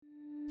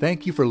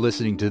Thank you for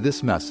listening to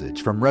this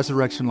message from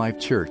Resurrection Life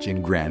Church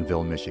in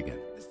Granville, Michigan.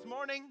 This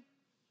morning,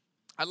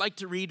 I'd like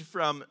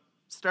to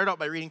start out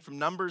by reading from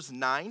Numbers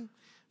 9,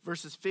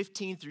 verses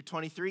 15 through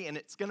 23, and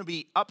it's going to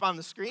be up on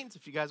the screens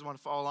if you guys want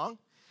to follow along.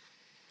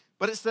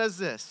 But it says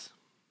this: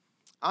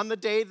 On the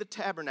day the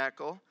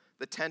tabernacle,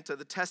 the tent of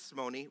the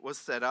testimony, was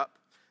set up,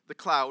 the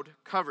cloud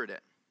covered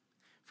it.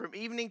 From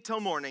evening till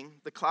morning,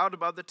 the cloud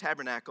above the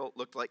tabernacle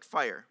looked like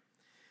fire.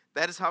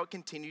 That is how it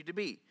continued to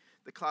be.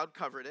 The cloud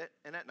covered it,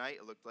 and at night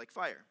it looked like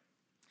fire.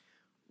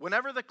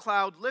 Whenever the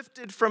cloud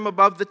lifted from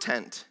above the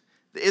tent,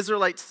 the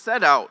Israelites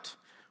set out.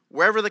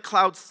 Wherever the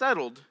cloud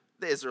settled,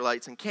 the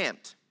Israelites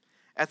encamped.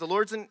 At the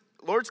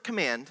Lord's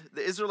command,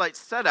 the Israelites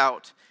set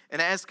out,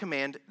 and as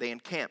command, they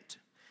encamped.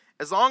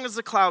 As long as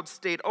the cloud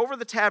stayed over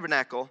the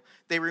tabernacle,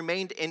 they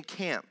remained in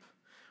camp.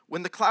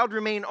 When the cloud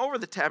remained over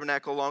the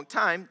tabernacle a long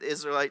time, the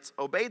Israelites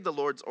obeyed the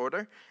Lord's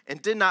order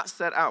and did not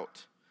set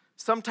out.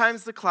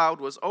 Sometimes the cloud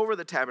was over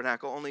the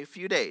tabernacle only a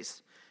few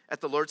days.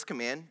 At the Lord's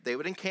command, they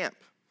would encamp.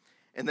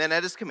 And then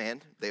at his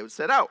command, they would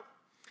set out.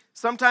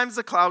 Sometimes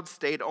the cloud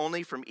stayed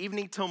only from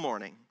evening till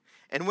morning.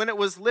 And when it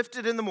was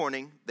lifted in the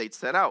morning, they'd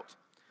set out.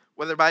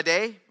 Whether by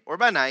day or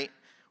by night,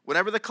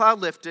 whenever the cloud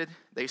lifted,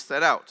 they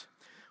set out.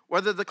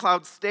 Whether the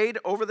cloud stayed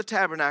over the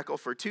tabernacle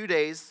for 2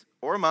 days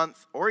or a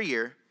month or a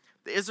year,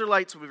 the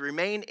Israelites would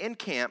remain in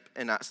camp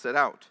and not set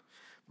out.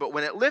 But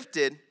when it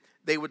lifted,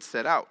 they would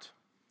set out.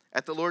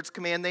 At the Lord's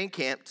command, they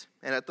encamped,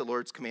 and at the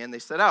Lord's command, they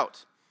set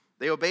out.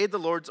 They obeyed the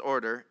Lord's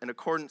order in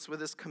accordance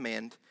with his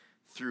command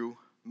through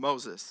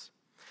Moses.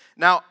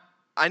 Now,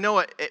 I know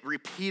it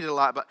repeated a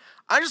lot, but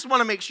I just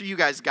want to make sure you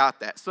guys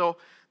got that. So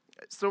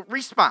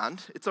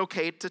respond. It's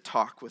okay to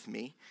talk with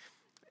me.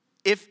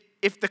 If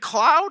the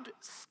cloud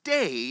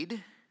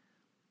stayed,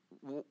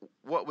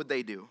 what would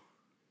they do?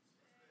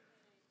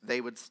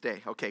 They would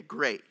stay. Okay,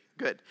 great,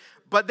 good.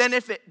 But then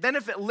if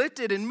it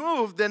lifted and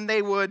moved, then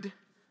they would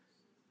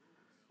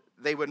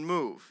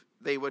move.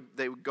 They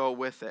would go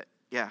with it.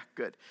 Yeah,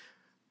 good.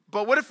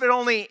 But what if it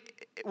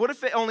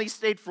only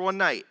stayed for one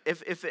night?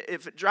 If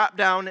it dropped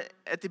down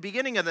at the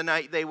beginning of the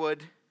night, they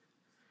would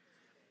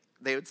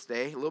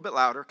stay a little bit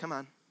louder. Come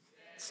on.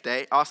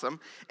 Stay. Awesome.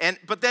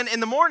 But then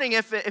in the morning,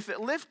 if it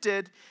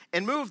lifted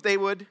and moved, they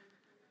would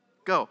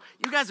go.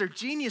 You guys are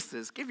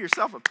geniuses. Give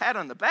yourself a pat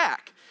on the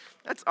back.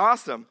 That's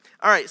awesome.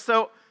 All right,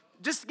 so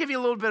just to give you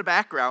a little bit of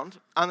background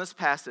on this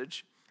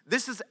passage,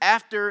 this is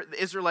after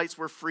the Israelites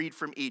were freed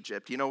from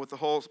Egypt. You know, with the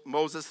whole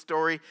Moses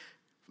story,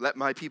 let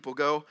my people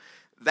go,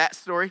 that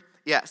story.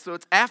 Yeah, so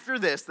it's after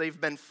this. They've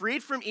been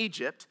freed from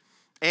Egypt,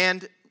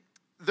 and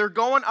they're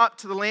going up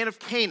to the land of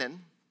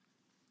Canaan,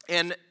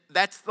 and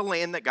that's the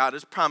land that God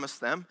has promised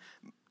them.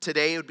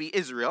 Today it would be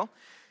Israel.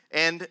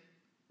 And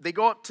they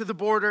go up to the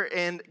border,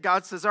 and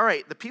God says, all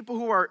right, the people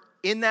who are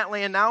in that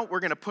land now, we're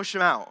going to push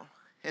them out.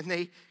 And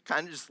they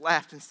kind of just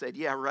laughed and said,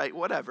 yeah, right,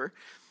 whatever.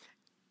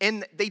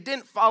 And they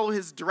didn't follow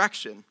his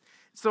direction.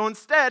 So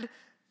instead,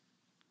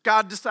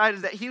 God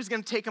decided that he was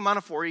going to take them on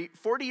a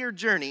 40-year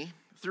journey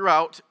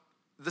throughout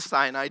the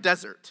Sinai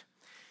desert.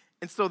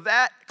 And so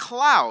that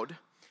cloud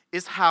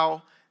is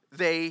how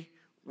they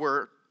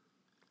were,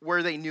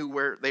 where they knew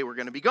where they were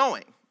going to be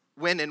going,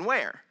 when and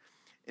where.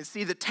 And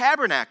see, the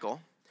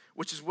tabernacle,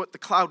 which is what the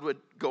cloud would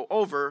go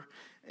over,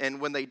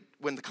 and when the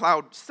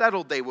cloud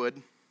settled, they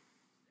would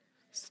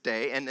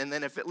stay. And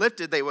then if it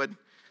lifted, they would.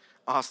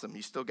 Awesome,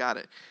 you still got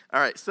it.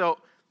 All right, so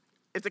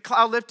if the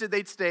cloud lifted,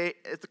 they'd stay.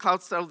 If the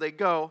cloud settled, they'd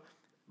go.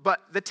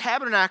 But the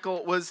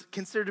tabernacle was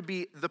considered to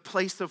be the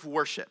place of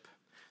worship.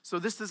 So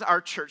this is our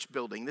church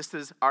building. This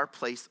is our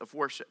place of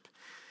worship.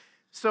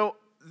 So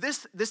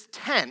this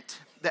tent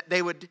that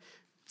they would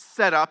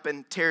set up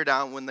and tear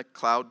down when the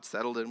cloud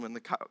settled and when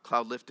the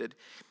cloud lifted,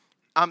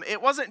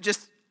 it wasn't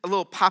just a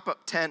little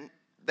pop-up tent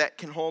that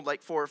can hold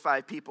like 4 or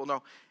 5 people.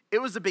 No,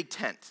 it was a big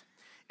tent.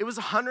 It was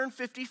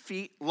 150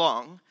 feet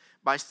long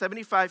by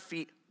 75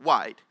 feet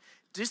wide.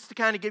 Just to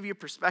kind of give you a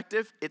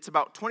perspective, it's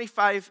about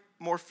 25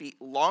 more feet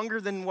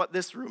longer than what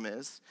this room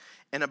is,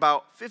 and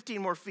about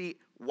 15 more feet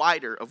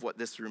wider of what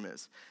this room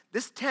is.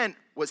 This tent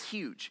was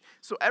huge.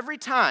 So every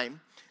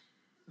time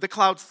the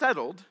cloud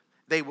settled,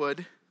 they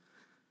would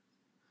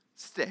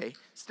stay.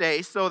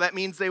 So that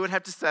means they would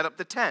have to set up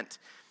the tent.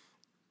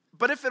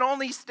 But if it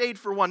only stayed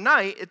for one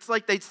night, it's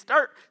like they'd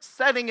start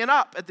setting it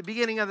up at the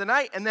beginning of the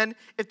night, and then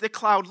if the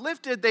cloud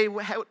lifted, they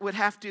would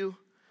have to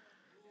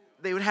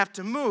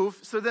move,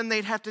 so then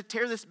they'd have to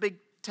tear this big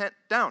tent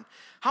down.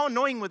 How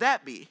annoying would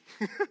that be?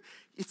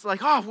 It's like,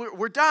 oh,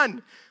 we're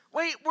done.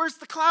 Wait, where's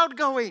the cloud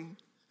going?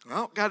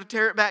 Well, got to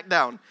tear it back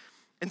down.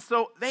 And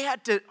so they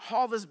had to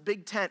haul this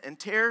big tent and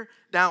tear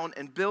down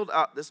and build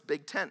up this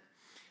big tent.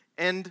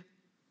 And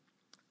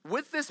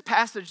with this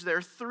passage, there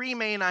are 3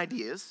 main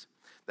ideas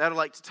that I'd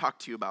like to talk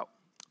to you about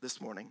this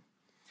morning.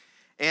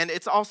 And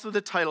it's also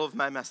the title of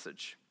my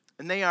message.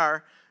 And they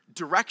are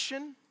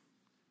direction,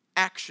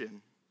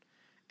 action,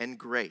 and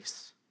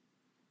grace.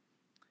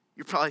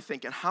 You're probably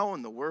thinking, how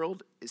in the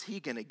world is he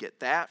going to get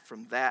that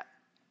from that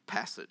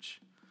passage?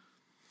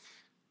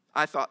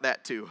 I thought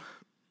that too.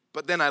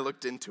 But then I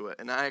looked into it,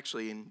 and I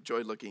actually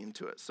enjoyed looking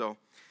into it. So,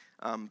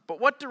 but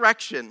what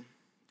direction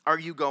are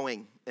you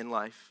going in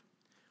life?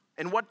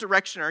 And what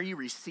direction are you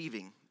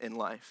receiving in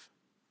life?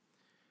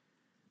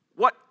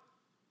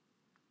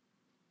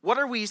 What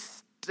are we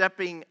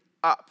stepping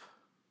up?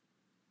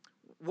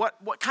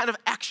 What kind of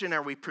action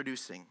are we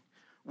producing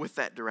with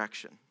that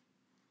direction?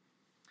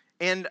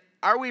 And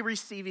are we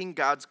receiving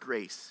God's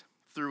grace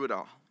through it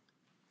all?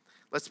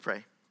 Let's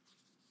pray.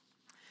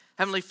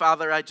 Heavenly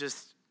Father,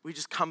 we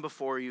just come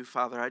before you,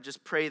 Father. I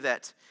just pray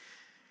that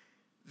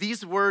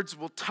these words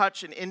will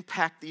touch and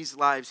impact these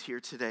lives here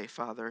today,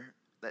 Father.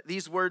 That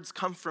these words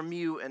come from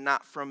you and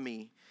not from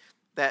me.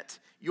 That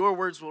your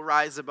words will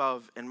rise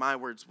above and my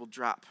words will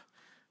drop.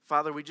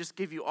 Father, we just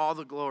give you all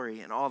the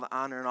glory and all the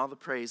honor and all the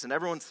praise. And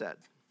everyone said,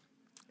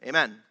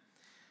 amen.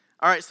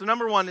 All right, so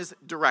number one is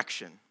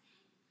direction.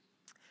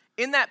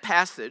 In that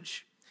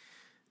passage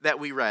that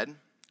we read,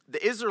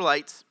 the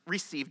Israelites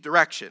received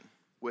direction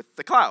with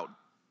the cloud.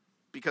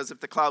 Because if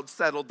the cloud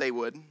settled, they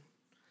would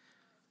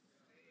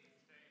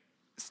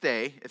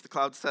stay. If the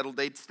cloud settled,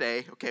 they'd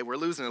stay. Okay, we're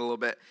losing it a little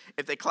bit.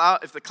 If the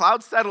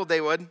cloud settled, they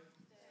would.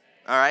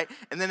 All right.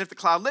 And then if the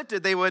cloud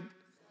lifted, they would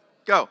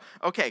go.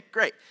 Okay,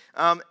 great.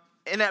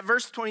 And at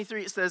verse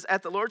 23, it says,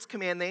 at the Lord's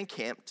command they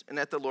encamped, and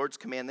at the Lord's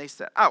command they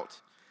set out.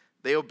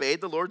 They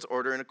obeyed the Lord's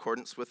order in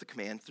accordance with the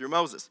command through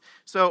Moses.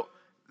 So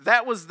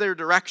that was their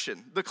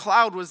direction. The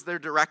cloud was their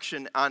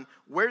direction on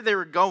where they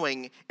were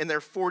going in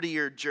their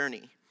 40-year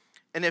journey.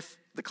 And if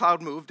the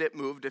cloud moved, it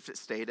moved. If it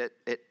stayed,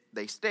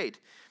 they stayed.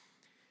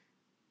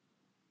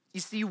 You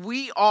see,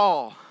 we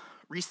all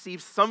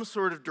receive some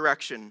sort of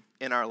direction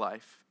in our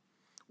life,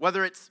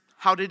 whether it's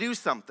how to do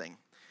something.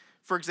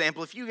 For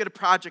example, if you get a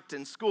project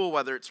in school,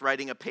 whether it's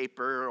writing a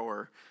paper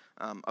or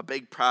a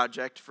big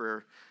project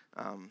for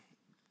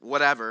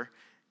whatever,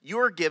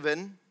 you're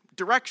given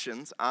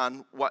directions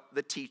on what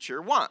the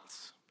teacher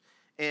wants,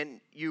 and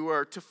you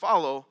are to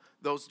follow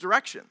those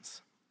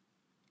directions.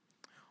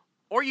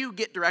 Or you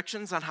get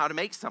directions on how to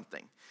make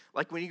something.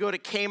 Like when you go to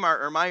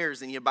Kmart or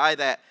Meijer's and you buy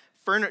that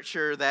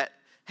furniture that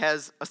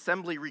has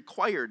assembly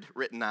required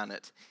written on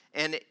it,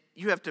 and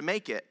you have to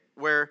make it,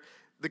 where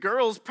the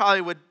girls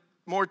probably would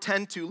more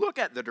tend to look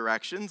at the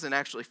directions and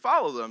actually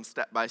follow them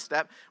step by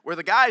step, where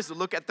the guys would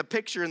look at the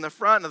picture in the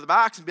front of the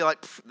box and be like,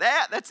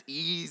 that's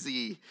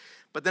easy.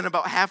 But then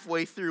about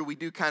halfway through, we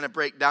do kind of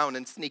break down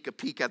and sneak a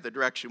peek at the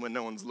direction when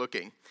no one's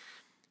looking.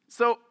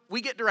 So we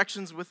get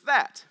directions with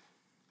that.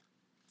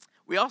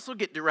 We also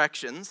get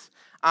directions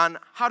on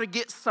how to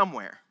get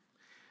somewhere.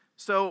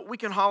 So we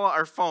can haul out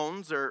our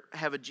phones or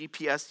have a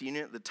GPS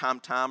unit, the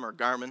TomTom or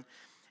Garmin,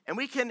 and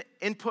we can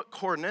input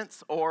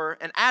coordinates or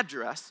an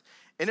address,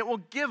 and it will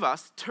give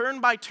us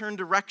turn-by-turn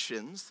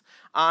directions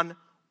on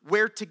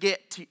where to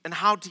get to and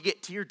how to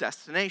get to your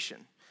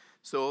destination.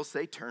 So it'll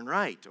say turn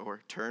right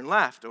or turn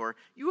left or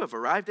you have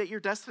arrived at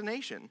your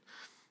destination.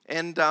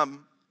 And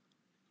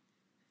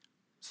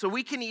so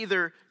we can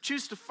either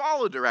choose to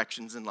follow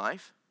directions in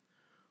life,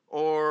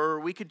 or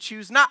we could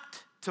choose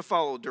not to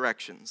follow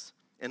directions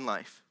in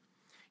life.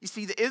 You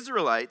see, the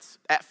Israelites,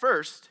 at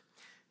first,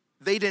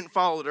 they didn't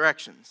follow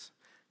directions.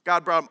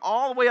 God brought them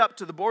all the way up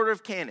to the border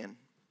of Canaan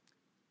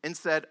and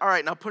said, all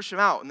right, now push them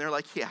out. And they're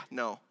like, yeah,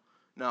 no,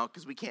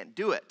 because we can't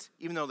do it.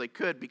 Even though they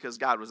could because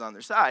God was on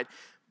their side,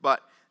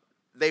 but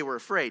they were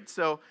afraid.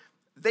 So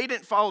they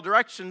didn't follow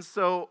directions,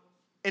 so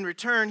in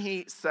return,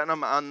 he sent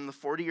them on the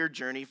 40-year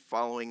journey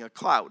following a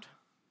cloud,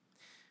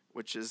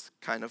 which is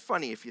kind of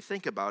funny if you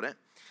think about it.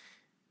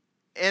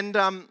 And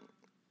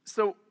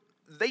so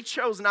they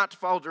chose not to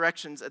follow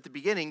directions at the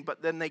beginning,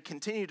 but then they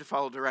continued to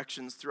follow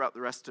directions throughout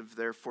the rest of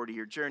their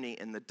 40-year journey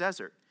in the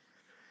desert.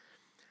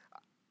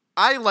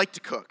 I like to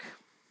cook.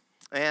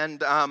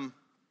 And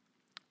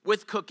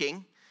with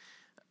cooking,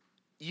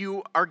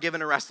 you are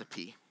given a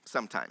recipe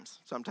sometimes.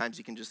 Sometimes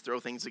you can just throw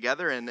things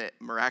together and it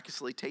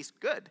miraculously tastes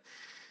good.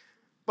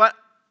 But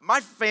my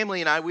family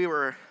and I, we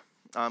were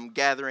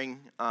gathering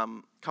a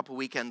couple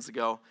weekends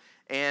ago,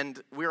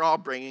 and we were all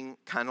bringing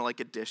kind of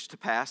like a dish to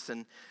pass,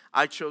 and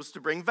I chose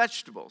to bring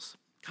vegetables,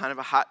 kind of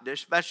a hot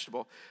dish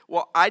vegetable.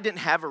 Well, I didn't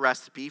have a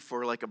recipe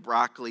for like a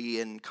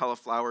broccoli and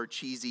cauliflower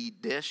cheesy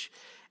dish,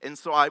 and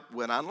so I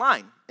went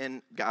online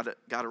and got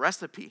a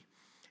recipe.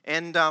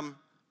 And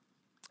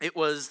it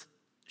was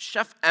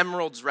Chef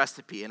Emerald's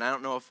recipe, and I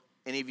don't know if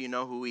any of you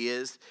know who he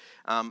is,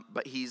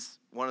 but he's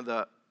one of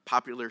the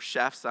popular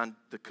chefs on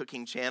the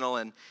cooking channel,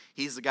 and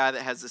he's the guy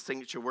that has the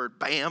signature word,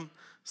 bam.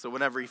 So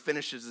whenever he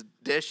finishes a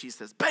dish, he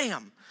says,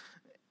 bam.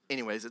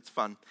 Anyways, it's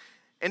fun.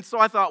 And so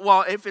I thought,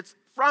 well, if it's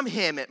from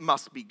him, it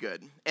must be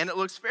good. And it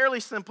looks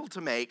fairly simple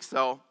to make,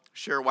 so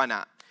sure, why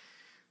not?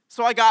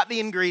 So I got the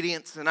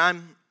ingredients, and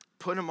I'm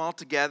putting them all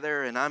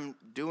together, and I'm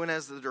doing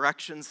as the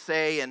directions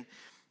say, and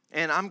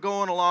I'm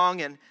going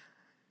along, and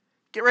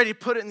get ready to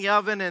put it in the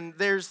oven, and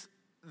there's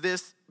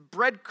this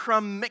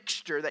breadcrumb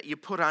mixture that you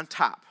put on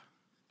top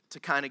to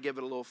kind of give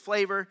it a little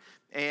flavor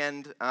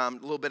and a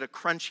little bit of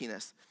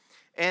crunchiness.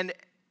 And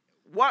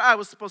what I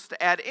was supposed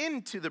to add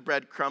into the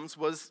breadcrumbs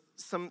was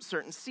some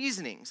certain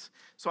seasonings.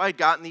 So I had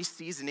gotten these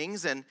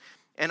seasonings, and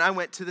And I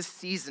went to the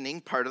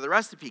seasoning part of the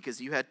recipe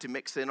because you had to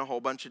mix in a whole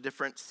bunch of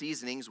different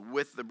seasonings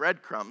with the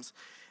breadcrumbs.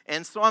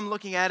 And so I'm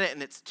looking at it,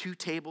 and it's 2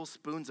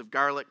 tablespoons of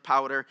garlic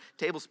powder.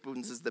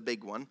 Tablespoons is the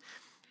big one.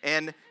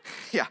 And,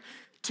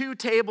 2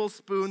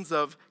 tablespoons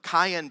of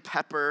cayenne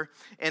pepper.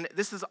 And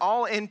this is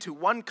all into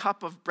 1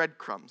 cup of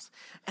breadcrumbs.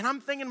 And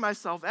I'm thinking to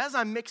myself, as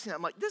I'm mixing,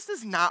 I'm like, this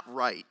is not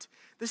right.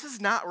 This is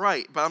not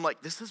right. But I'm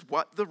like, this is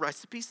what the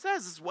recipe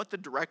says. This is what the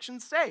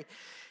directions say.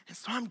 And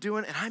so I'm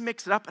doing it, and I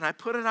mix it up, and I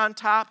put it on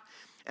top,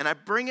 and I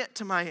bring it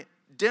to my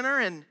dinner,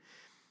 and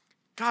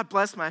God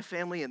bless my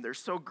family, and they're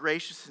so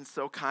gracious and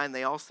so kind.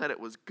 They all said it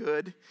was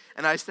good.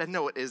 And I said,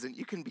 no, it isn't.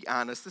 You can be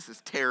honest. This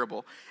is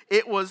terrible.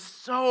 It was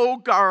so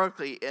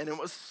garlicky, and it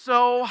was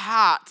so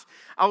hot.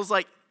 I was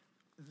like,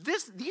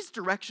 these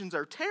directions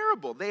are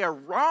terrible. They are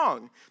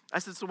wrong. I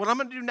said, so what I'm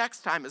going to do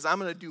next time is I'm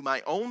going to do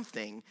my own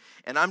thing,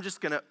 and I'm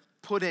just going to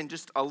put in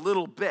just a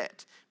little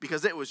bit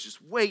because it was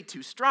just way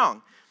too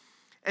strong.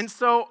 And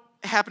so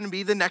it happened to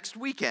be the next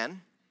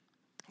weekend,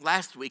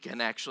 last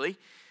weekend actually,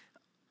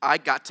 I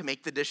got to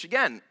make the dish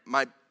again.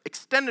 My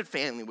extended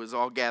family was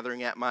all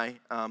gathering at my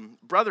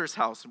brother's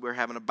house, and we were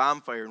having a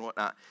bonfire and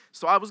whatnot.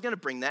 So I was going to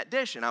bring that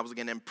dish, and I was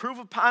going to improve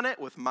upon it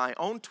with my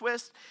own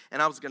twist,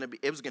 and it was going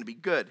to be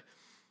good.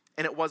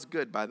 And it was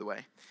good, by the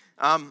way.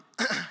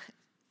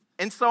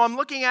 And so I'm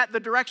looking at the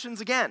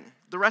directions again,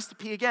 the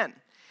recipe again.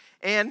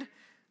 And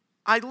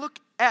I look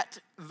at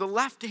the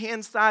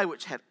left-hand side,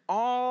 which had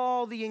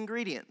all the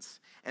ingredients.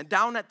 And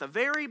down at the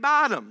very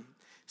bottom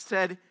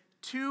said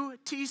 2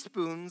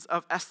 teaspoons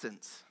of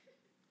essence.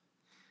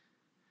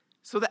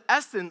 So the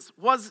essence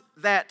was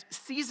that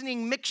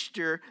seasoning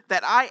mixture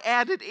that I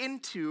added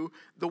into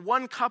the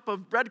 1 cup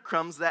of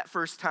breadcrumbs that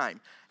first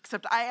time.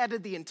 Except I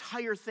added the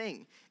entire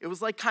thing. It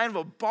was like kind of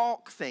a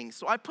bulk thing.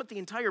 So I put the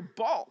entire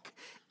bulk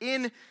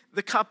in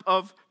the cup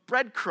of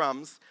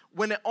breadcrumbs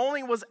when it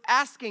only was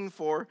asking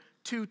for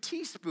 2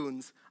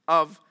 teaspoons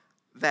of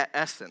that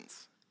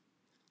essence.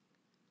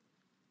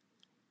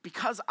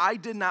 Because I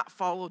did not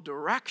follow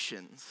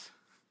directions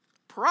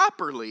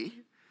properly,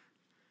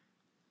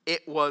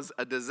 it was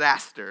a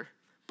disaster.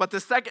 But the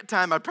second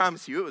time, I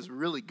promise you, it was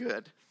really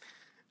good.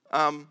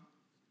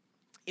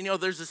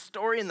 There's a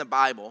story in the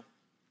Bible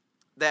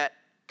that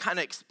kind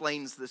of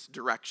explains this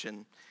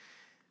direction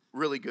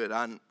really good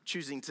on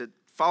choosing to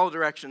follow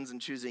directions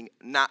and choosing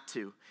not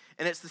to.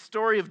 And it's the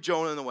story of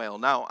Jonah and the whale.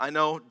 Now, I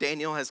know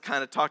Daniel has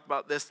kind of talked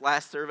about this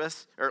last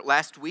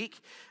week,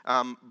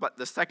 but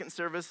the second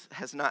service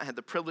has not had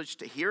the privilege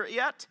to hear it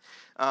yet.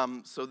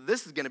 So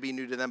this is going to be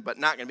new to them, but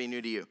not going to be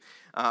new to you.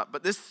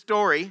 But this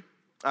story,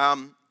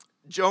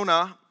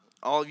 Jonah,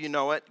 all of you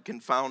know it. You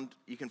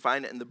can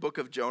find it in the book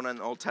of Jonah in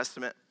the Old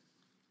Testament.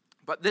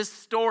 But this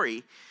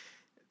story,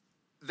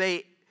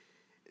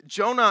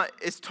 Jonah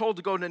is told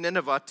to go to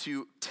Nineveh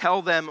to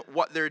tell them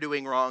what they're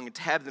doing wrong and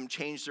to have them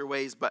change their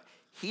ways, but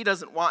he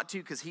doesn't want to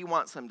because he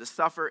wants them to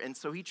suffer, and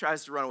so he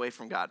tries to run away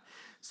from God.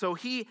 So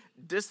he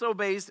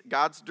disobeys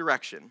God's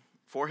direction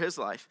for his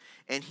life,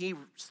 and he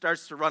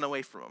starts to run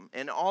away from him.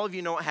 And all of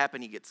you know what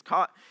happened. He gets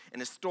caught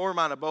in a storm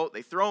on a boat.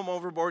 They throw him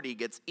overboard. He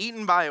gets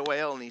eaten by a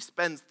whale, and he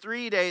spends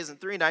 3 days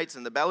and 3 nights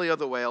in the belly of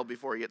the whale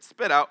before he gets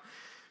spit out,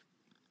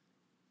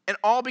 and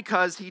all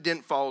because he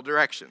didn't follow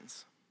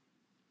directions.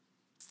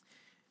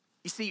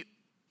 You see,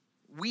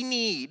 we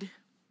need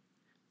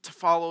to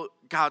follow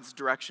God's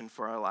direction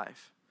for our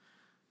life.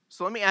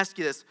 So let me ask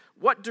you this.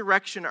 What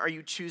direction are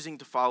you choosing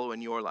to follow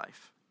in your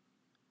life?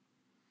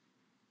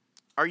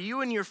 Are you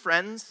and your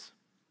friends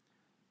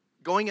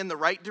going in the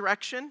right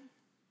direction?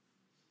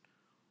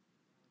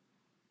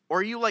 Or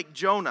are you like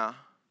Jonah,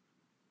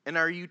 and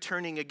are you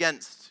turning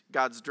against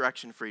God's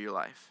direction for your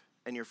life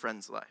and your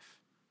friend's life?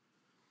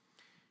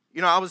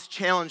 I was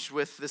challenged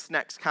with this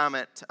next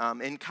comment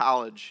in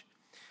college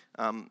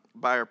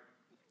by our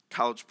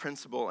college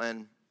principal,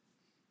 and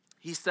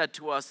he said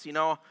to us,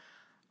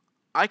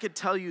 I could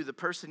tell you the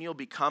person you'll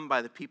become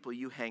by the people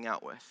you hang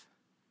out with,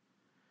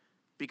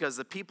 because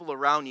the people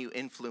around you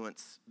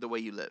influence the way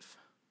you live.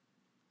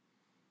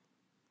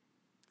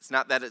 It's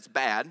not that it's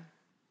bad.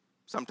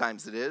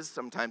 Sometimes it is,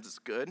 sometimes it's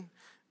good,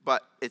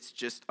 but it's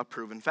just a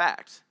proven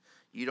fact.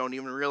 You don't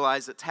even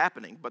realize it's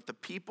happening, but the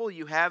people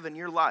you have in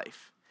your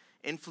life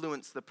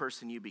influence the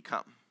person you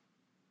become.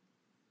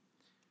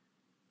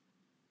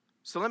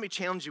 So let me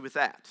challenge you with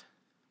that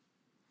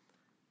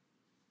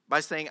by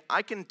saying,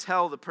 I can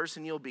tell the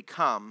person you'll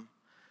become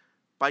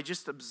by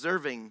just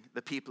observing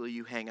the people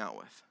you hang out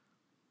with.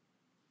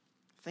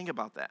 Think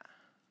about that.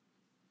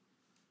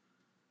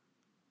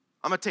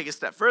 I'm going to take a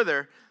step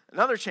further.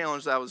 Another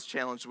challenge that I was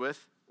challenged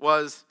with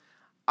was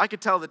I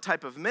could tell the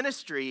type of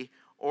ministry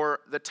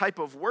or the type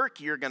of work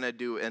you're going to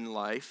do in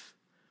life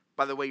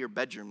by the way your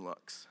bedroom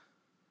looks.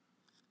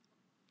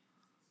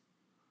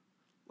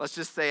 Let's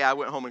just say I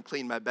went home and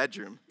cleaned my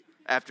bedroom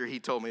after he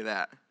told me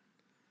that.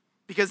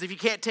 Because if you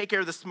can't take care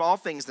of the small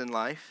things in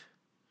life,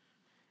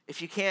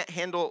 if you can't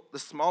handle the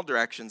small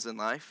directions in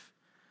life,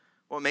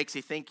 what makes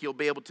you think you'll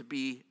be able to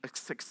be a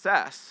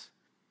success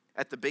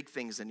at the big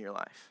things in your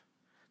life?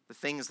 The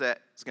things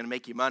that is going to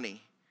make you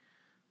money,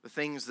 the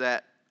things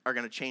that are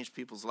going to change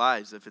people's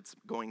lives if it's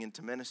going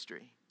into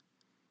ministry.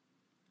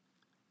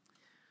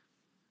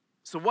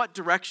 So what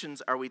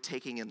directions are we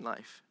taking in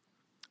life?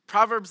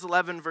 Proverbs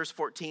 11, verse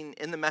 14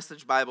 in the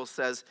Message Bible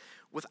says,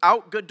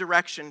 "Without good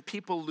direction,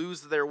 people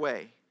lose their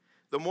way.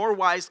 The more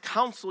wise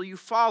counsel you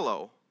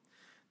follow,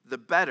 the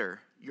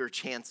better your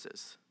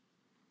chances."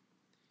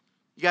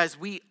 You guys,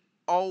 we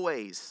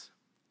always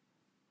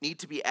need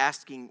to be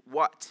asking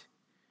what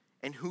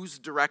and whose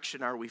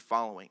direction are we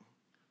following.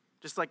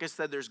 Just like I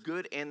said, there's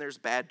good and there's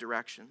bad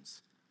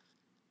directions.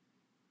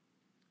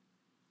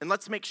 And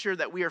let's make sure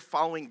that we are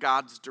following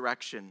God's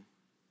direction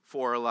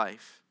for our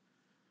life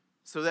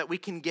so that we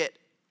can get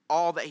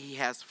all that he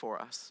has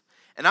for us.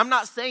 And I'm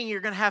not saying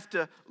you're going to have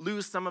to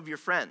lose some of your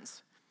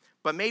friends,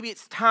 but maybe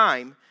it's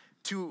time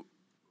to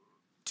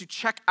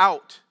check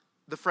out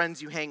the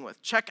friends you hang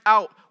with. Check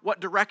out what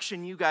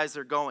direction you guys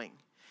are going.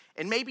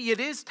 And maybe it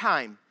is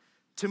time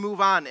to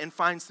move on and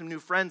find some new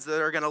friends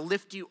that are going to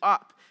lift you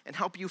up and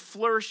help you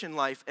flourish in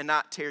life and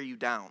not tear you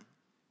down.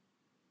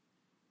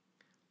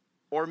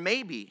 Or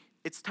maybe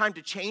it's time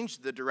to change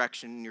the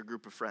direction in your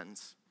group of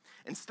friends.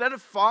 Instead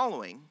of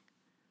following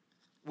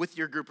with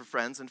your group of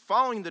friends and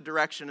following the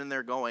direction in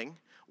they're going,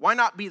 why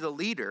not be the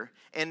leader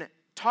and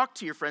talk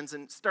to your friends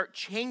and start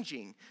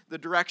changing the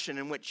direction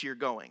in which you're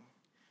going?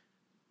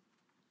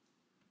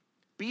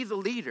 Be the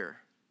leader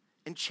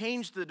and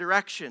change the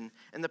direction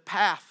and the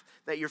path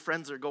that your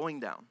friends are going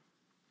down.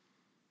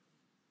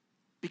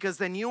 Because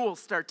then you will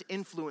start to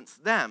influence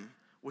them,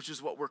 which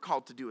is what we're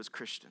called to do as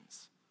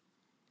Christians,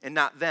 and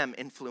not them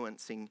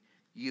influencing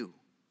you.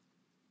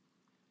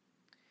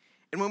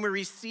 And when we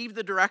receive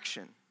the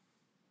direction,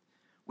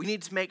 we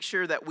need to make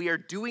sure that we are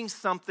doing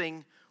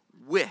something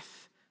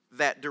with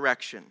that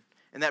direction.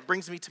 And that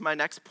brings me to my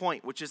next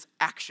point, which is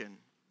action.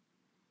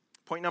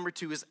 Point number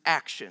 2 is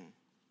action.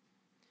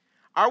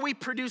 Are we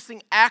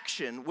producing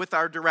action with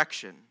our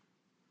direction?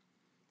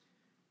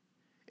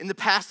 In the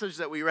passage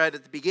that we read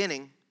at the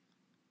beginning,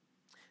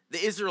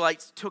 the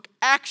Israelites took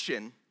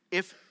action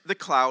if the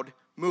cloud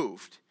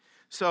moved.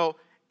 So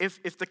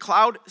if the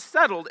cloud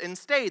settled and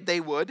stayed, they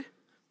would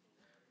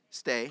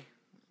stay.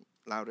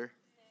 Louder.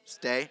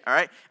 Stay. All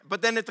right.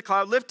 But then if the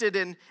cloud lifted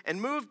and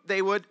moved,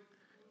 they would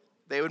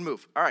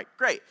move. All right,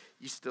 great.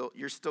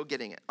 You're still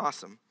getting it.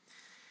 Awesome.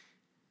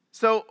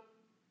 So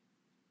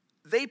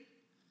they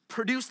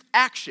produced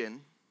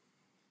action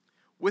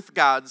with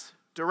God's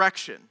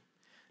direction.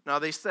 Now,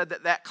 they said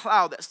that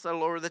cloud that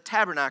settled over the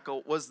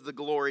tabernacle was the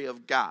glory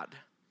of God.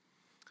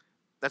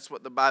 That's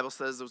what the Bible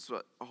says. That's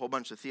what a whole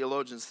bunch of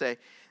theologians say.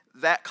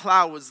 That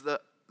cloud was the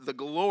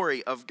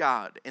glory of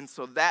God. And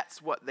so that's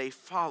what they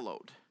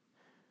followed.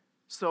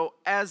 So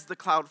as the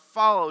cloud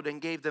followed and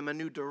gave them a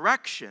new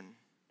direction,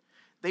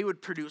 they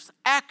would produce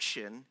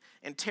action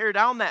and tear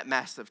down that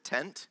massive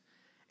tent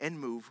and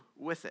move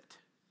with it.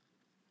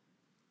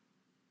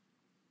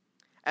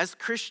 As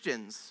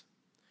Christians,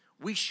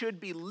 we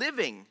should be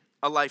living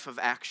a life of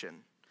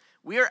action.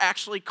 We are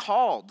actually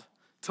called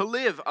to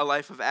live a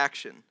life of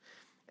action.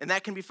 And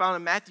that can be found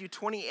in Matthew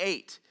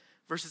 28,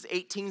 verses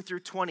 18 through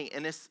 20,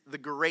 and it's the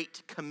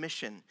Great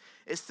Commission.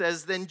 It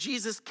says, "Then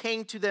Jesus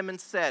came to them and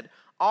said,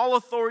 'All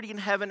authority in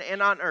heaven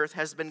and on earth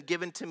has been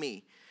given to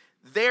me.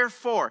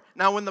 Therefore,'"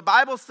 now when the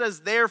Bible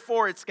says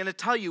therefore, it's going to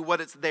tell you what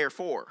it's there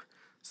for.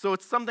 So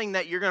it's something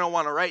that you're going to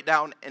want to write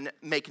down and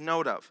make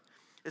note of.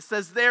 It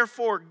says,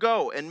 "Therefore,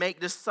 go and make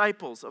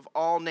disciples of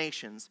all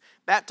nations,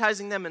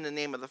 baptizing them in the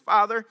name of the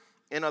Father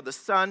and of the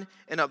Son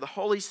and of the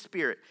Holy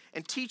Spirit,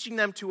 and teaching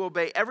them to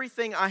obey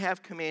everything I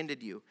have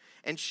commanded you.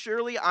 And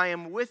surely I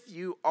am with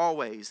you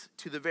always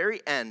to the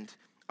very end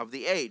of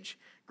the age."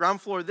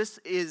 Ground floor, this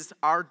is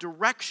our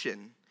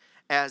direction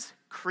as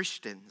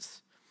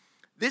Christians.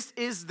 This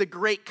is the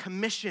Great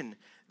Commission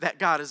that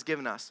God has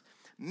given us.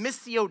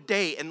 Missio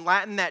Dei, in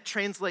Latin that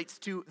translates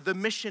to the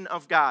mission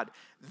of God.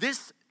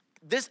 This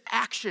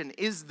action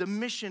is the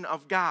mission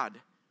of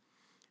God.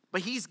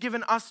 But he's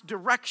given us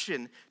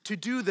direction to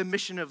do the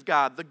mission of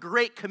God, the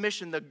Great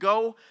Commission, the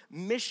go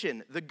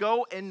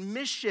and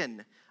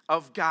mission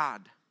of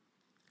God.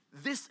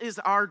 This is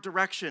our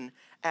direction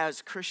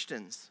as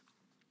Christians.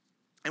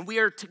 And we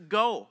are to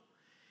go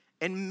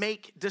and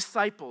make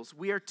disciples.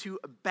 We are to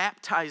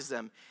baptize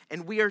them,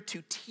 and we are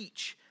to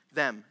teach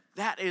them.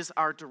 That is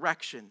our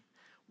direction.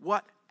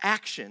 What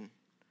action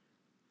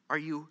are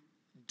you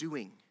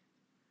doing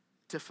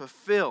to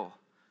fulfill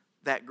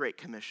that Great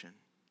Commission?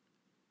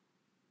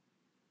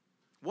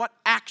 What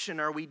action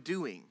are we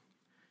doing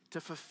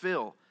to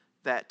fulfill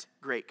that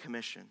Great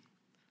Commission?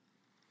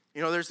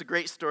 You know, there's a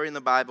great story in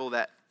the Bible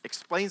that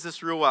explains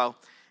this real well,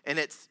 and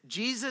it's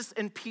Jesus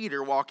and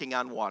Peter walking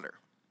on water.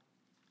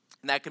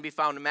 And that can be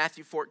found in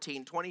Matthew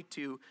 14,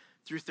 22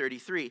 through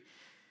 33.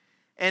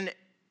 And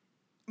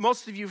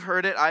most of you have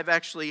heard it. I've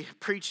actually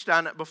preached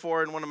on it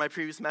before in one of my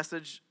previous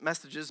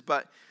messages,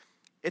 but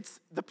it's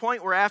the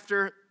point where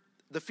after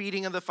the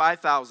feeding of the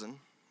 5,000,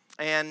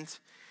 and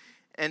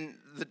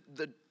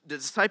the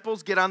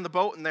disciples get on the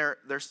boat and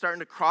they're starting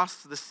to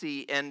cross the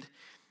sea, and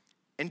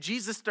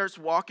Jesus starts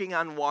walking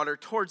on water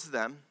towards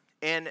them,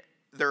 and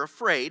they're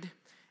afraid,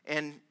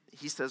 And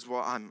he says,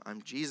 well, I'm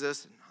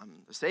Jesus, and I'm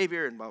the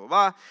Savior, and blah, blah,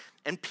 blah.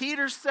 And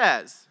Peter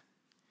says,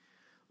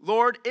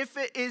 Lord, if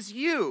it is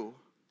you,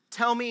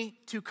 tell me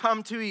to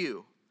come to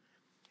you.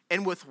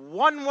 And with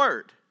one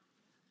word,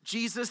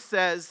 Jesus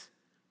says,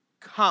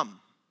 come.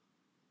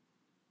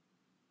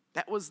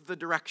 That was the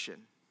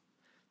direction.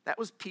 That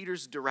was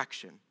Peter's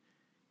direction.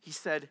 He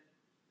said,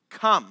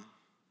 come.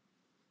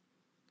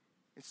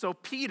 And so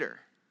Peter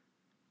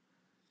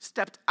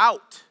stepped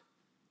out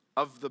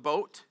of the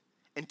boat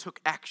and took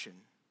action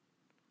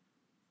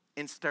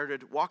and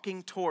started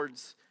walking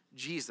towards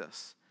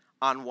Jesus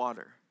on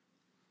water.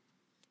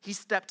 He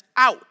stepped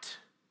out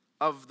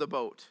of the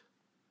boat.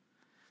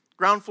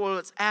 Ground floor,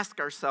 let's ask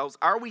ourselves,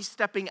 are we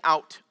stepping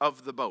out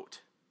of the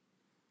boat?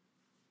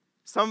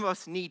 Some of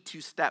us need to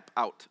step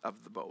out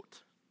of the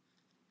boat.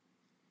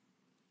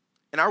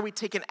 And are we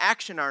taking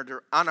action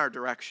on our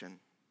direction?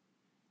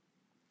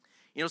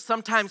 You know,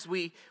 sometimes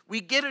we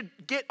get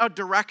a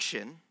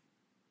direction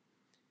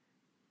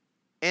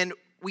and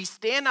we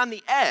stand on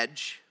the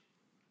edge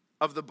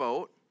of the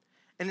boat,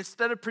 and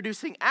instead of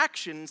producing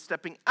action and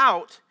stepping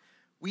out,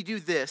 we do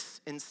this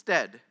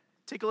instead.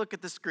 Take a look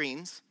at the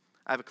screens.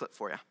 I have a clip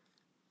for you.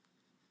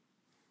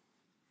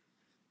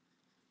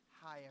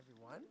 Hi,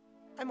 everyone.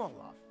 I'm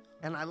Olaf,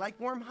 and I like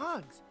warm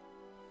hugs.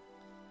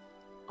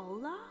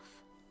 Olaf?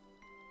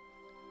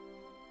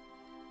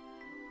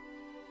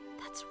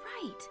 That's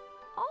right,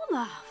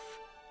 Olaf.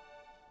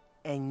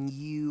 And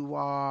you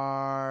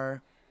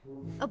are...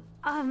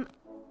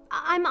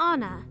 I'm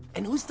Anna.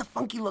 And who's the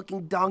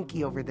funky-looking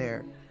donkey over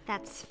there?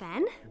 That's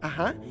Sven.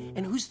 Uh-huh.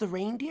 And who's the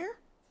reindeer?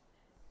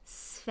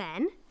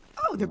 Sven?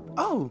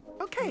 Oh,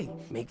 okay.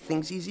 Make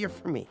things easier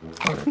for me.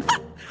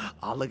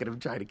 Oh, look at him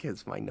trying to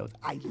kiss my nose.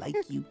 I like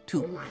you,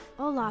 too.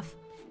 Olaf,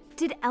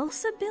 did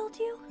Elsa build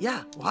you?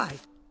 Yeah, why?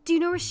 Do you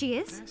know where she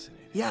is?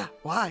 Yeah,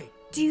 why?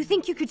 Do you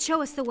think you could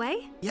show us the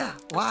way? Yeah,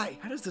 why?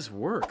 How does this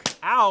work?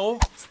 Ow!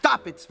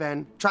 Stop it,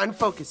 Sven. Try and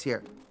focus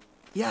here.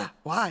 Yeah,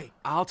 why?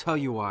 I'll tell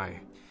you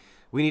why.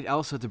 We need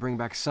Elsa to bring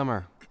back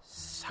summer.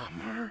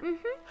 Summer? Mm-hmm.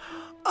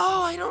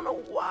 Oh, I don't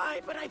know why,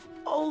 but I've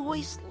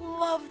always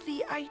loved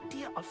the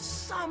idea of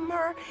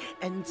summer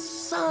and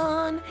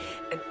sun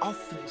and all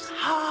things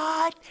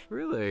hot.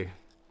 Really?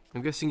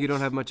 I'm guessing you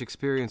don't have much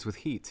experience with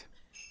heat.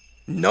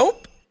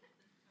 Nope.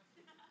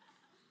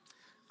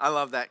 I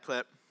love that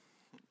clip.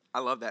 I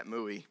love that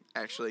movie,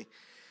 actually.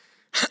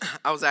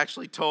 I was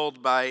actually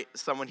told by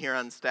someone here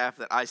on staff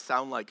that I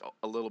sound like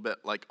a little bit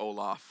like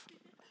Olaf.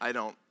 I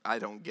don't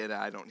get it.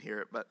 I don't hear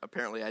it, but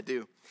apparently I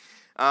do.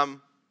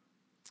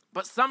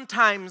 But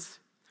sometimes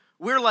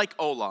we're like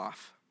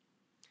Olaf.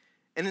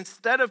 And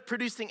instead of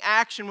producing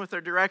action with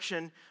our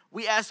direction,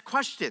 we ask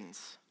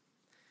questions.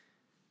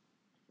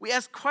 We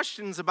ask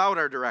questions about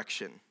our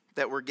direction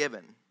that we're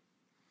given.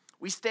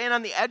 We stand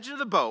on the edge of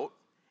the boat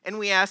and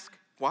we ask,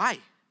 why?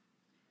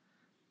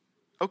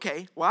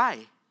 Okay,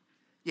 why?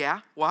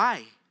 Yeah,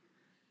 why?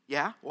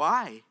 Yeah,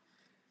 why?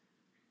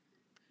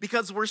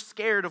 Because we're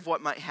scared of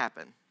what might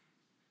happen.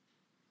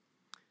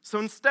 So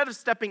instead of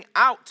stepping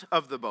out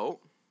of the boat,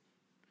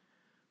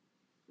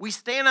 we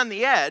stand on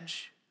the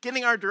edge,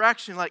 getting our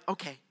direction like,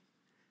 okay,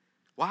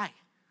 why?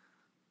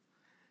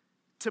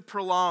 To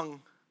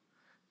prolong,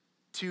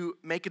 to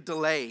make a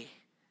delay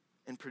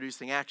in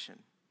producing action.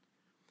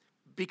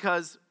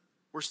 Because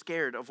we're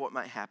scared of what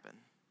might happen.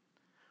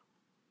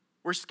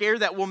 We're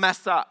scared that we'll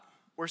mess up.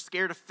 We're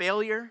scared of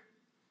failure.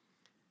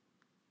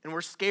 And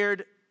we're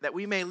scared that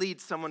we may lead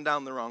someone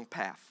down the wrong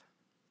path.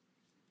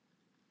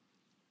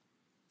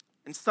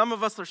 And some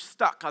of us are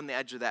stuck on the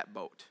edge of that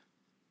boat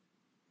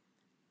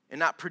and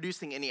not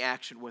producing any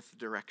action with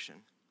direction.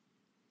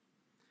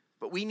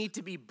 But we need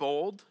to be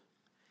bold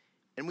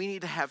and we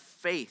need to have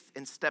faith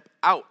and step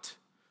out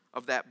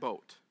of that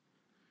boat.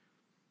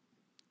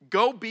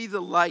 Go be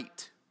the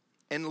light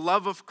and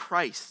love of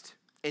Christ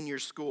in your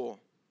school.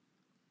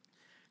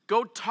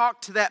 Go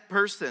talk to that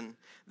person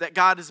that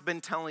God has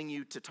been telling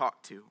you to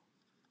talk to.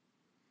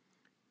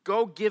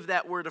 Go give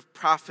that word of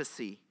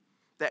prophecy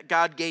that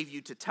God gave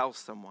you to tell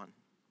someone.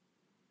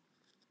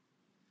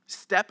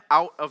 Step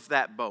out of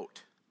that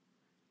boat.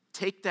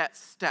 Take that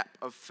step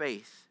of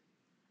faith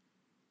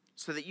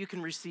so that you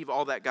can receive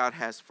all that God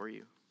has for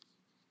you.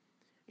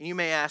 And you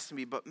may ask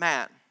me, but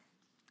Matt,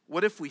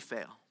 what if we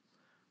fail?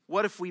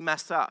 What if we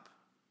mess up?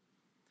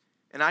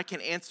 And I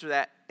can answer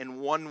that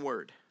in one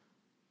word,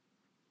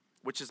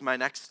 which is my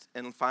next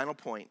and final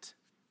point,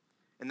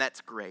 and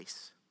that's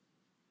grace.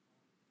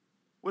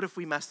 What if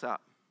we mess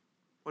up?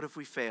 What if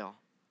we fail?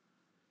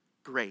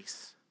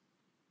 Grace.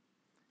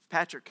 If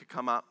Patrick could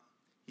come up,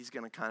 he's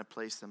going to kind of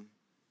play some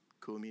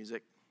cool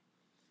music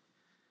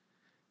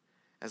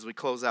as we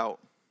close out.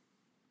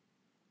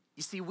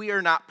 You see, we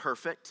are not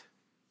perfect,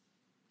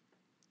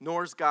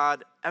 nor is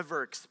God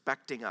ever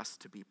expecting us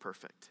to be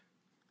perfect.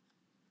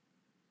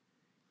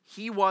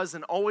 He was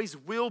and always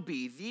will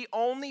be the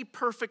only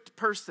perfect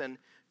person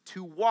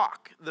to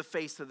walk the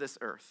face of this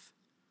earth.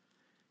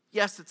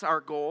 Yes, it's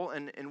our goal,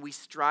 and we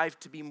strive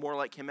to be more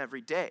like him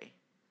every day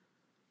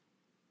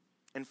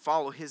and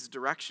follow his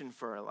direction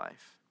for our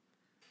life.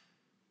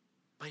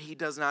 but he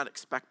does not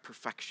expect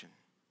perfection.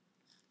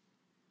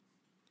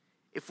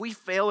 If we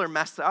fail or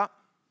mess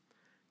up,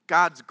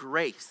 God's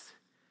grace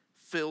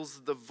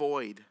fills the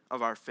void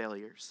of our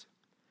failures.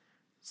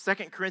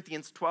 2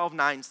 Corinthians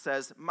 12:9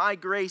 says, "My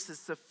grace is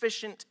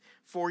sufficient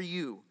for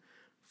you,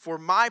 for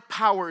my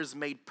power is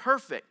made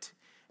perfect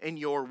in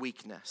your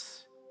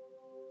weakness."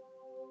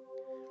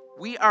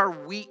 We are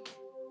weak.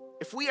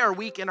 If we are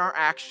weak in our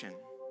action,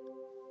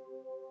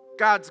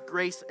 God's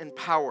grace and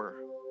power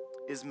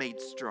is made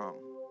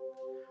strong.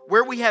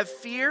 Where we have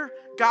fear,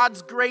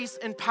 God's grace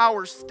and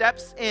power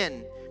steps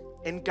in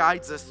and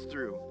guides us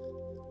through.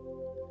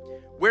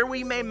 Where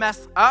we may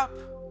mess up,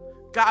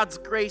 God's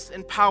grace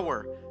and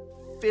power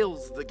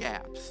fills the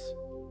gaps.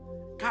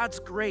 God's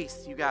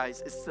grace, you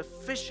guys, is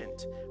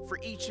sufficient for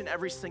each and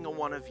every single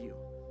one of you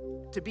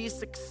to be a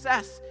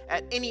success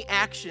at any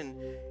action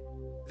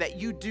that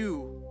you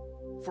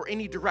do for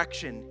any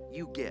direction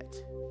you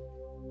get.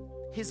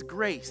 His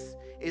grace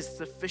is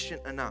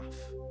sufficient enough.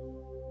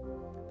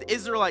 The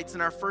Israelites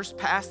in our first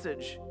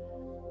passage,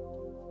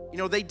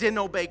 they didn't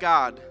obey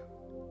God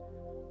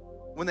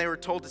when they were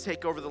told to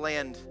take over the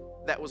land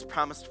that was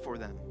promised for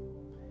them.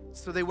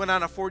 So they went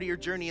on a 40-year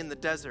journey in the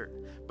desert.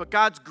 But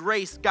God's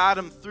grace got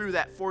them through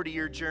that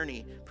 40-year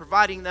journey,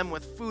 providing them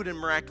with food in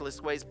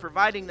miraculous ways,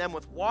 providing them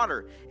with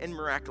water in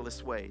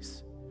miraculous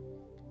ways.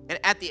 And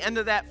at the end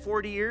of that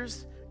 40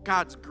 years,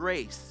 God's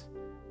grace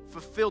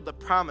fulfilled the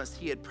promise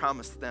he had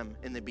promised them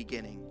in the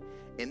beginning.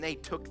 And they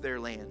took their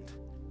land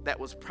that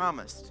was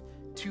promised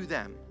to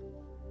them.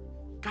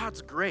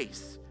 God's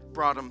grace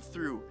brought them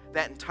through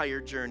that entire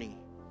journey.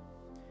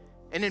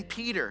 And in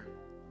Peter,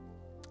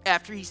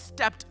 after he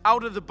stepped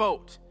out of the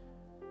boat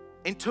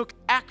and took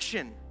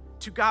action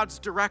to God's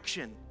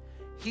direction,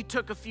 he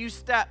took a few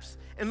steps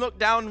and looked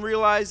down and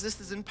realized, this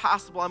is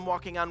impossible, I'm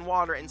walking on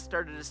water, and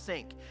started to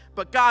sink.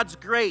 But God's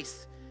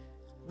grace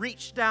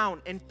reached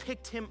down and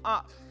picked him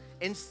up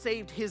and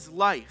saved his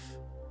life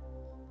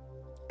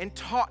and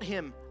taught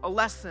him a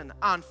lesson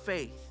on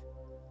faith.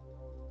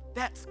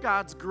 That's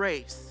God's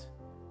grace.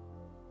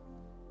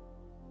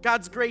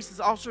 God's grace is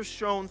also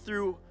shown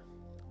through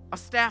a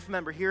staff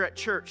member here at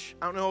church.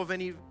 I don't know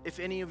if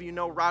any of you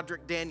know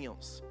Roderick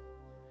Daniels.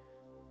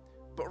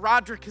 But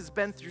Roderick has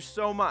been through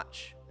so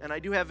much, and I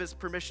do have his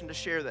permission to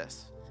share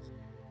this.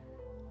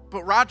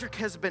 But Roderick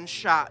has been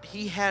shot.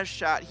 He has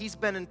shot. He's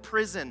been in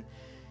prison.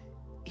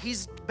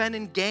 He's been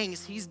in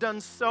gangs. He's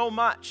done so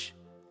much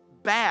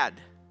bad.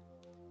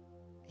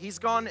 He's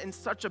gone in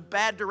such a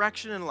bad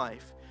direction in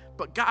life.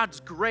 But God's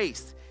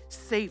grace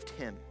saved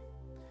him.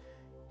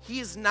 He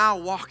is now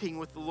walking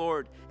with the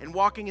Lord and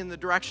walking in the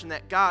direction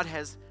that God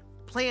has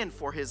planned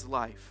for his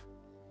life.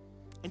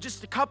 And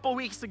just a couple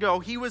weeks ago,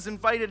 he was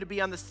invited to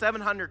be on the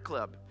 700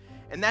 Club.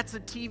 And that's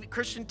a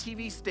Christian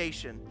TV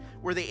station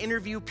where they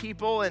interview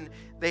people and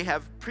they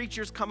have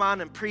preachers come on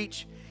and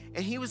preach.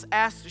 And he was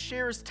asked to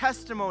share his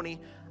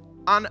testimony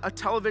on a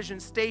television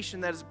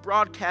station that is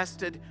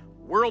broadcasted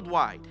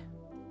worldwide.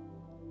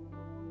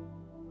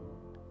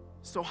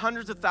 So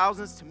hundreds of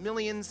thousands to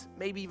millions,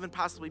 maybe even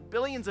possibly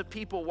billions of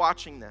people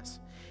watching this.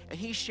 And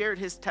he shared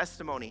his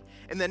testimony.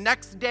 And the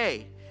next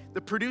day,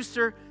 the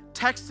producer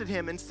texted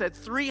him and said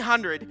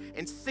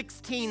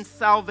 316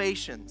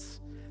 salvations.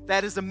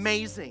 That is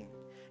amazing.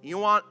 You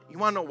want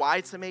to know why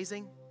it's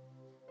amazing?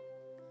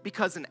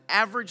 Because an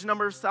average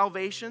number of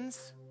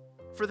salvations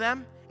for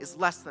them is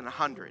less than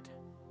 100.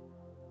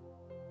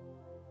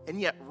 And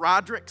yet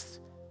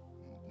Roderick's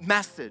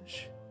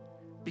message,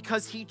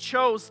 because he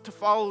chose to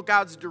follow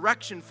God's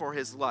direction for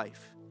his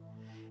life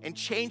and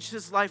changed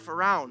his life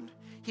around,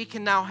 he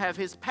can now have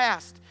his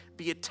past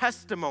be a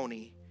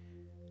testimony.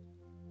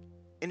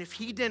 And if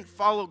he didn't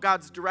follow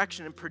God's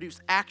direction and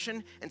produce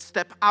action and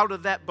step out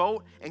of that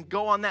boat and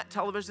go on that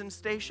television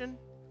station,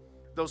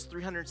 those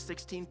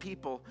 316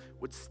 people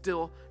would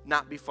still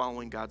not be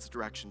following God's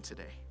direction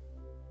today.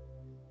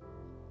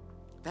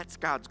 That's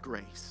God's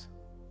grace.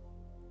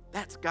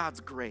 That's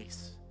God's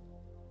grace.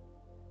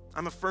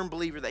 I'm a firm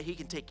believer that he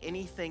can take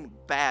anything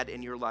bad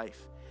in your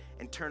life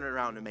and turn it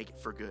around and make it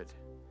for good.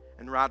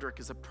 And Roderick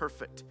is a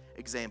perfect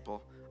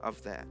example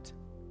of that.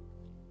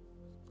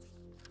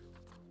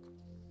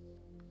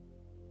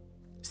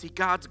 See,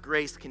 God's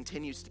grace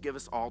continues to give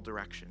us all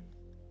direction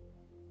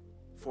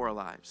for our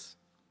lives.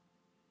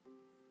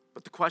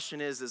 But the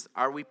question is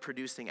are we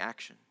producing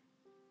action?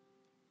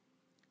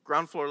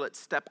 Ground floor, let's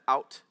step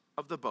out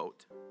of the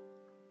boat.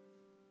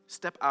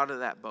 Step out of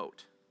that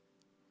boat.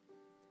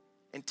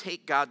 And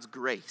take God's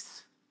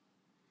grace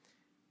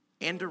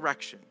and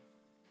direction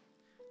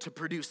to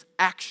produce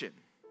action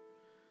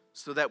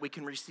so that we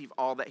can receive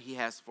all that he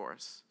has for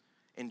us.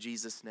 In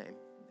Jesus' name,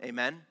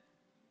 amen?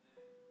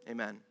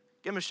 Amen.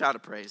 Give him a shout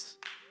of praise.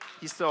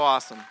 He's so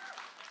awesome.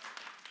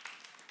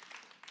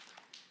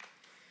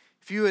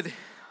 If you would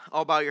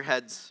all bow your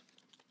heads,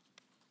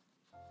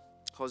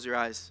 close your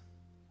eyes.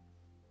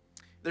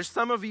 There's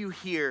some of you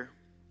here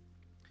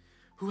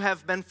who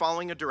have been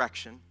following a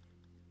direction,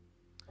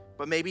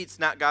 but maybe it's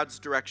not God's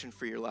direction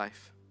for your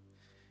life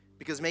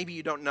because maybe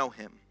you don't know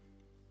him.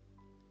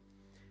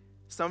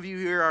 Some of you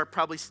here are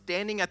probably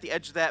standing at the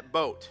edge of that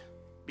boat.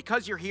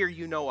 Because you're here,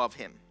 you know of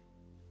him.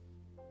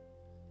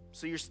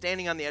 So you're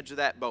standing on the edge of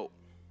that boat.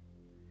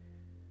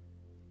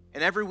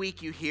 And every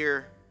week you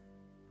hear,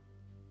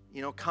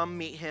 come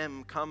meet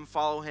him, come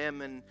follow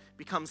him, and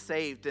become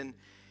saved. And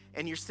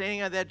you're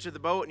standing on the edge of the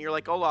boat, and you're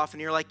like Olaf,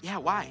 and you're like, yeah,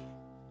 why?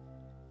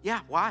 Yeah,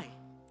 why?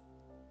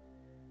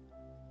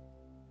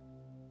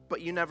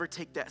 But you never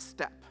take that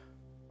step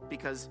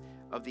because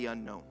of the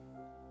unknown.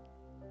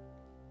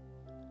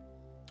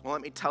 Well,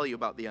 let me tell you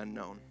about the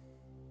unknown.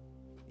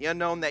 The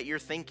unknown that you're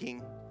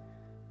thinking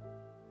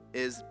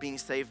is being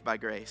saved by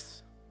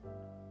grace,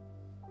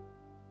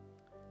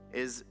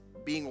 is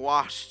being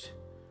washed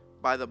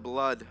by the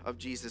blood of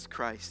Jesus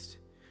Christ,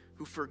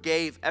 who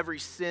forgave every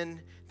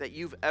sin that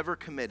you've ever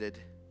committed.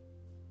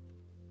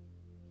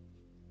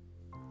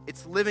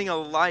 It's living a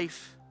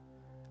life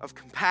of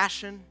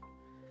compassion,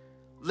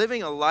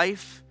 living a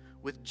life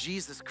with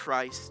Jesus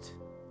Christ,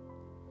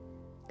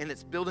 and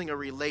it's building a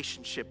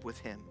relationship with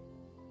him.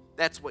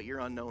 That's what your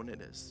unknown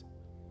it is.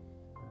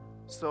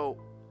 So,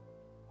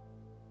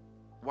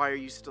 why are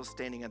you still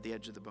standing at the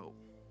edge of the boat?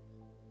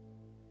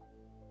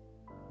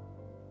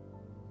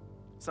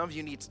 Some of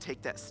you need to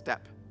take that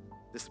step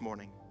this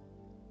morning.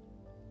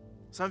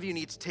 Some of you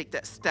need to take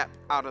that step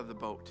out of the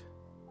boat.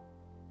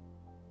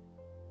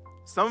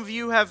 Some of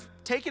you have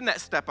taken that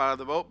step out of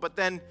the boat, but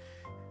then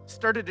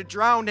started to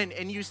drown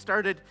and you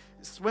started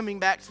swimming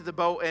back to the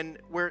boat and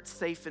where it's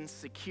safe and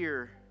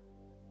secure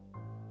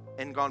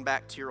and gone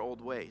back to your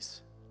old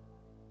ways.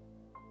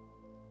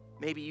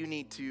 Maybe you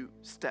need to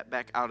step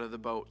back out of the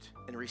boat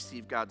and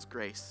receive God's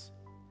grace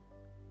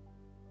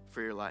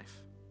for your life.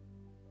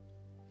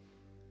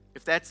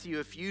 If that's you,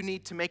 if you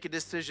need to make a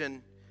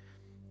decision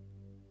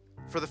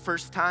for the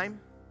first time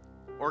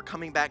or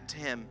coming back to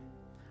him,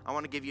 I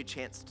want to give you a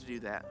chance to do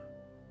that.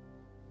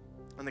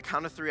 On the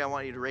count of 3, I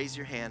want you to raise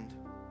your hand,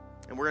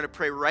 and we're going to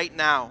pray right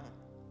now.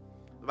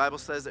 The Bible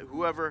says that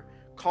whoever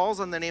calls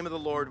on the name of the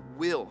Lord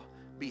will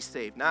be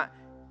saved. Not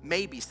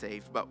may be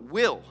saved, but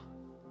will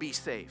be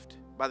saved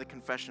by the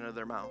confession of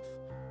their mouth.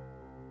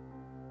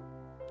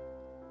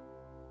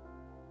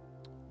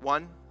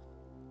 1,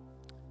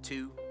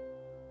 2,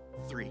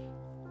 3.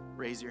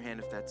 Raise your hand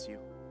if that's you.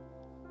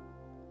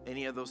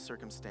 Any of those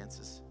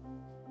circumstances.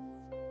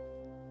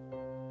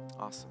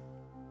 Awesome.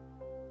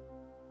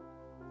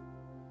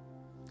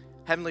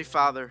 Heavenly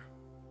Father,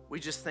 we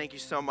just thank you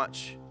so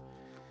much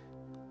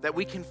that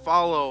we can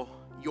follow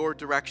your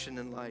direction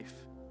in life.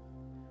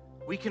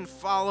 We can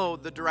follow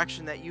the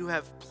direction that you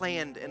have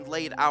planned and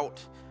laid out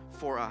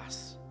for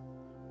us.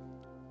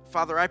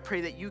 Father, I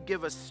pray that you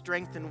give us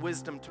strength and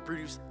wisdom to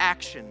produce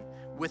action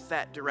with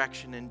that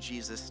direction in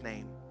Jesus'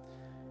 name.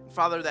 And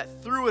Father,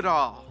 that through it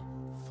all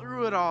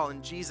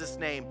in Jesus'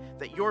 name,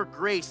 that your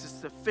grace is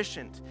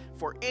sufficient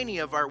for any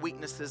of our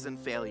weaknesses and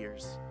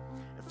failures.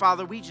 And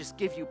Father, we just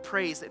give you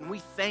praise and we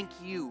thank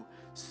you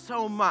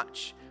so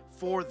much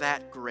for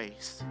that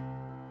grace.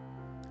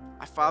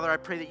 Father, I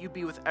pray that you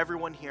be with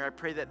everyone here. I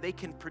pray that they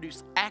can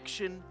produce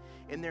action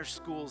in their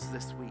schools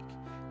this week.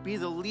 Be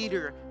the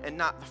leader and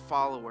not the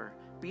follower.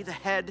 Be the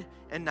head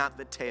and not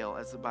the tail,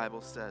 as the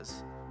Bible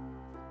says.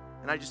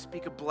 And I just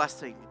speak a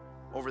blessing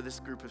over this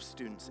group of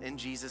students. In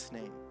Jesus'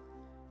 name,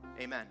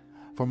 amen.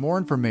 For more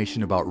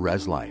information about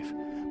Res Life,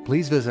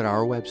 please visit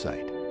our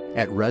website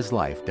at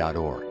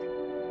reslife.org.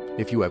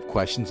 If you have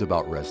questions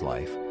about Res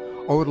Life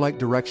or would like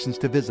directions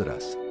to visit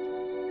us,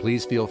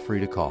 please feel free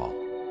to call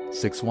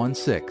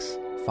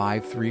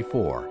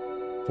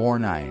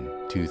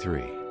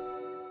 616-534-4923.